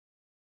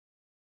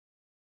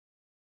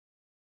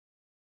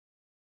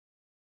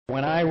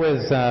When I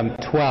was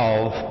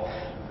 12,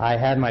 I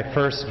had my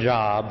first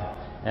job,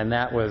 and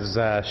that was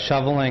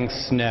shoveling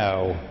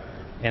snow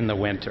in the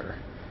winter.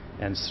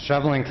 And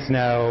shoveling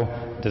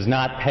snow does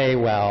not pay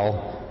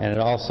well, and it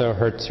also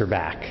hurts your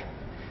back.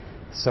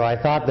 So I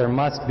thought there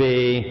must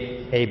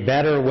be a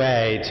better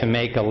way to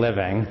make a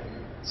living.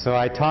 So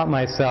I taught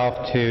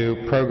myself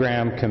to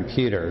program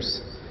computers.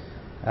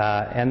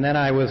 And then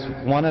I was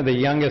one of the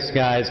youngest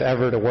guys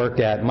ever to work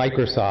at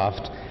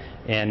Microsoft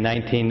in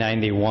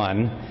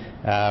 1991,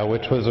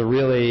 which was a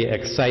really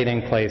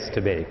exciting place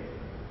to be.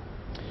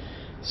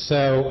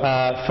 So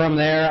from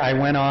there I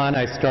went on,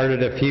 I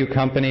started a few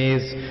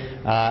companies.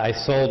 I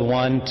sold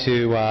one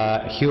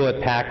to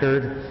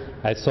Hewlett-Packard.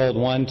 I sold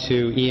one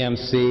to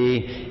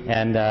EMC,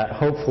 and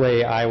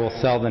hopefully I will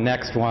sell the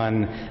next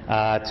one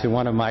to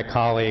one of my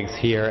colleagues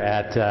here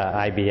at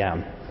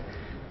IBM.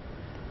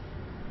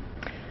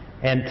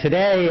 And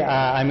today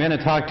I'm going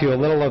to talk to you a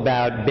little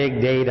about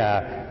big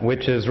data,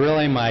 which is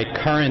really my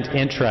current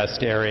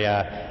interest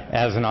area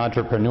as an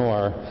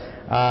entrepreneur.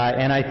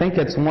 And I think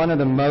it's one of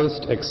the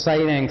most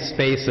exciting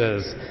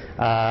spaces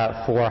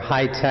for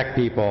high-tech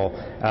people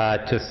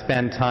to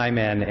spend time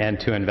in and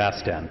to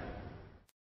invest in.